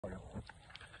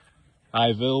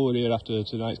Hi Vill, we're here after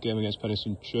tonight's game against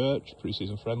Penistone Church,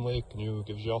 pre-season friendly. Can you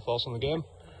give us your thoughts on the game?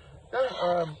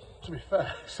 Yeah, to be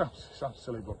fair, it sounds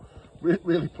silly, but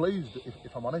really pleased,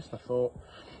 if I'm honest. I thought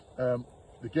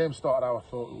the game started how I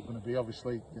thought it was going to be.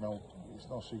 Obviously, it's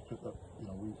no secret that,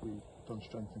 we've done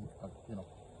strength and,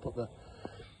 put the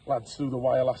lads through the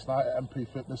wire last night at MP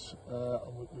Fitness.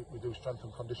 And we do strength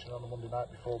and conditioning on a Monday night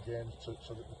before games so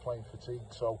that they're playing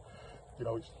fatigued. So,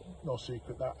 it's no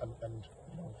secret that, and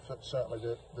certainly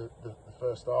the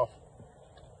first half,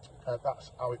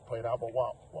 that's how it played out. But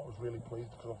what was really pleased,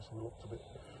 because obviously we looked a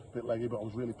bit leggy, but I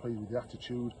was really pleased with the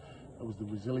attitude. It was the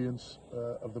resilience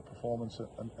of the performance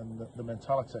and the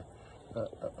mentality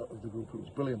of the group. It was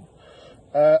brilliant.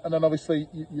 And then obviously,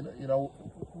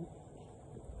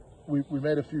 we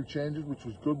made a few changes, which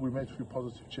was good. We made a few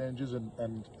positive changes,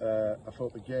 and I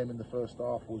thought the game in the first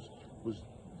half was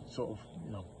sort of,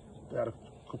 they had a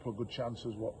couple of good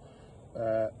chances.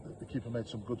 The keeper made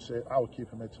some good saves. Our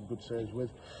keeper made some good saves with,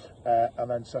 and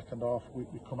then second half we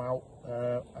come out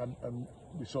and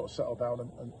we sort of settled down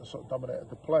and sort of dominated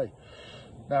the play.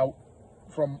 Now,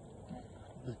 from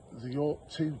the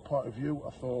team's point of view,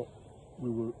 I thought we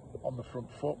were on the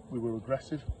front foot. We were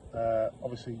aggressive.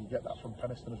 Obviously, you get that from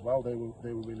Penistone as well. They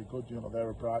were really good. They're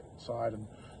a bright side and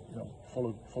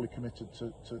fully committed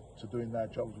to doing their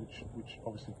jobs, which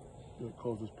obviously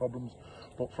caused us problems.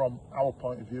 But from our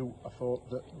point of view, I thought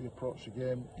that we approached the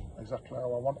game exactly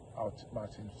how I want my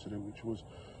teams to do, which was,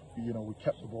 we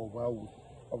kept the ball well. We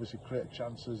obviously created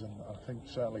chances, and I think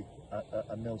certainly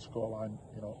a nil scoreline,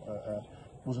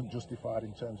 wasn't justified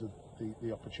in terms of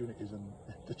the opportunities and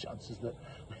the chances that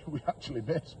we actually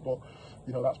missed. But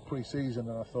that's pre-season,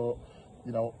 and I thought,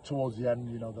 towards the end,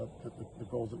 the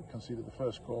goals that we conceded, the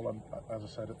first goal, and as I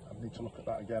said, I need to look at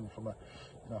that again from a,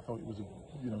 I thought it was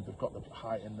they've got the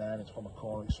height in there, and it's from a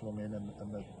corner, it swung in,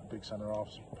 and the big centre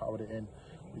halves powered it in,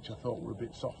 which I thought were a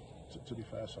bit soft, to be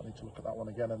fair, so I need to look at that one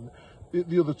again. And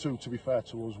the other two, to be fair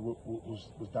to us,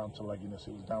 was down to legginess.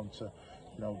 It was down to,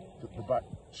 the back,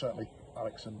 certainly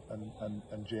Alex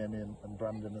and Jamie and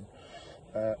Brandon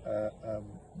and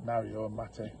Mario and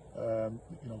Mate,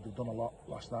 they've done a lot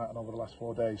last night and over the last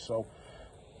 4 days, so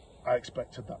I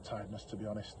expected that tiredness, to be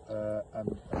honest,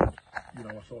 and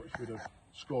I thought if we'd have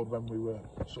scored when we were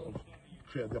sort of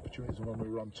created the opportunities and when we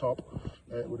were on top,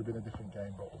 it would have been a different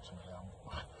game. But ultimately,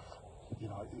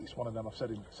 it's one of them. I've said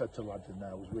to the lads in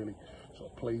there, I was really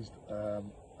sort of pleased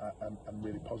and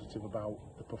really positive about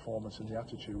the performance and the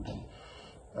attitude,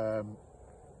 and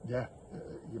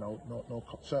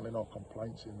certainly no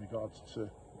complaints in regards to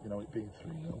it being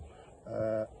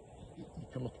 3-0. You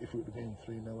can look, if it would have been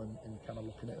 3-0 and you're kind of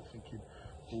looking at it thinking,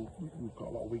 well, we've got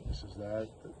a lot of weaknesses there.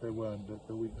 They weren't.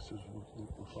 The weaknesses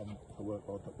were from the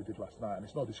workload that we did last night, and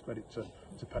it's no discredit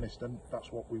to Penistone.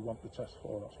 That's what we want the test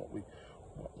for. That's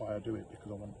why I do it,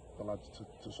 because I want the lads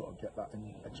to sort of get that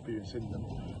experience in them,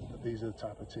 that these are the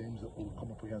type of teams that we'll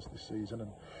come up against this season,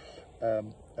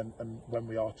 and when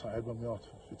we are tired, when we are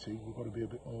fatigued, we've got to be a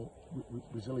bit more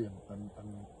resilient, and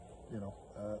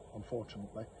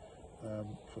unfortunately,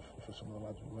 for some of the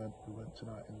lads, we weren't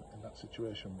tonight in that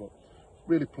situation. But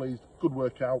really pleased, good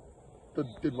workout,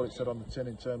 did what it said on the tin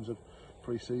in terms of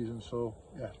pre-season, so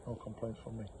yeah, no complaints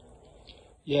from me.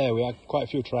 Yeah, we had quite a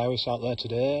few trialists out there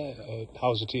today.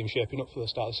 How's the team shaping up for the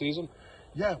start of the season?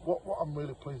 Yeah, what I'm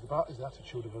really pleased about is the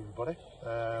attitude of everybody.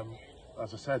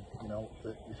 As I said,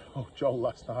 Joel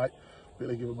last night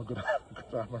really gave him a good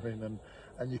hammering,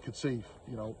 and you could see,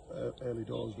 early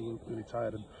doors they were really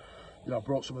tired, and I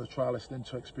brought some of the trialists in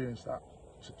to experience that,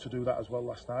 to do that as well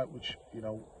last night, which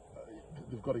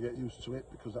they've got to get used to it,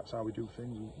 because that's how we do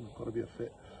things. We've got to be a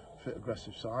fit,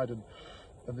 aggressive side, and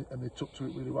they took to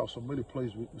it really well. So I'm really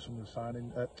pleased with some of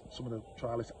the some of the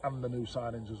trialists and the new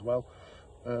signings as well.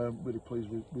 Really pleased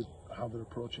with how they're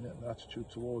approaching it and their attitude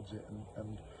towards it,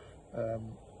 and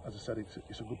as I said,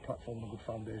 it's a good platform and a good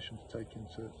foundation to take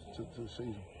into the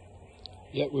season.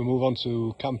 Yeah, we move on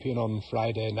to camping on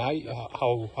Friday night.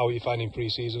 How are you finding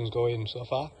pre-seasons going so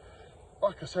far?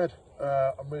 Like I said,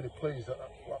 I'm really pleased that,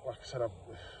 like I said,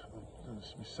 this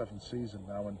is my 7th season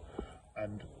now,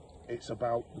 and it's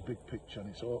about the big picture, and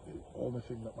it's the only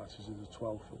thing that matters is the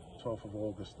 12th of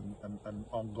August and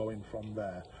ongoing from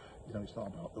there. It's not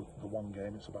about the one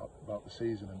game, it's about the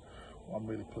season, and what I'm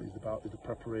really pleased about is the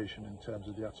preparation in terms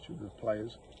of the attitude of the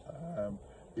players.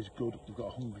 Is good. We've got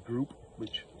a hungry group,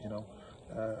 which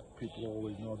people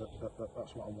always know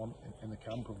that's what I want in the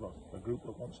camp. I've got a group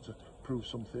that wants to prove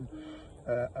something,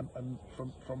 and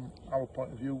from our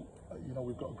point of view,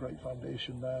 we've got a great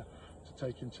foundation there to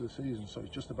take into the season. So it's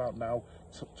just about now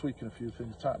tweaking a few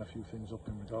things, tightening a few things up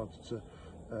in regards to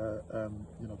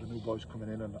you know, the new boys coming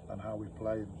in and how we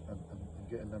play and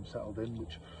getting them settled in,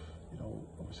 which, you know,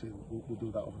 obviously we'll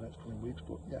do that over the next coming weeks.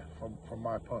 But yeah, from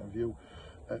my point of view,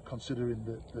 considering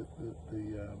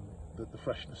the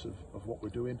freshness of what we're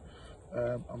doing,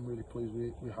 I'm really pleased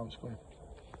with how it's going.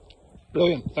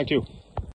 Brilliant, thank you.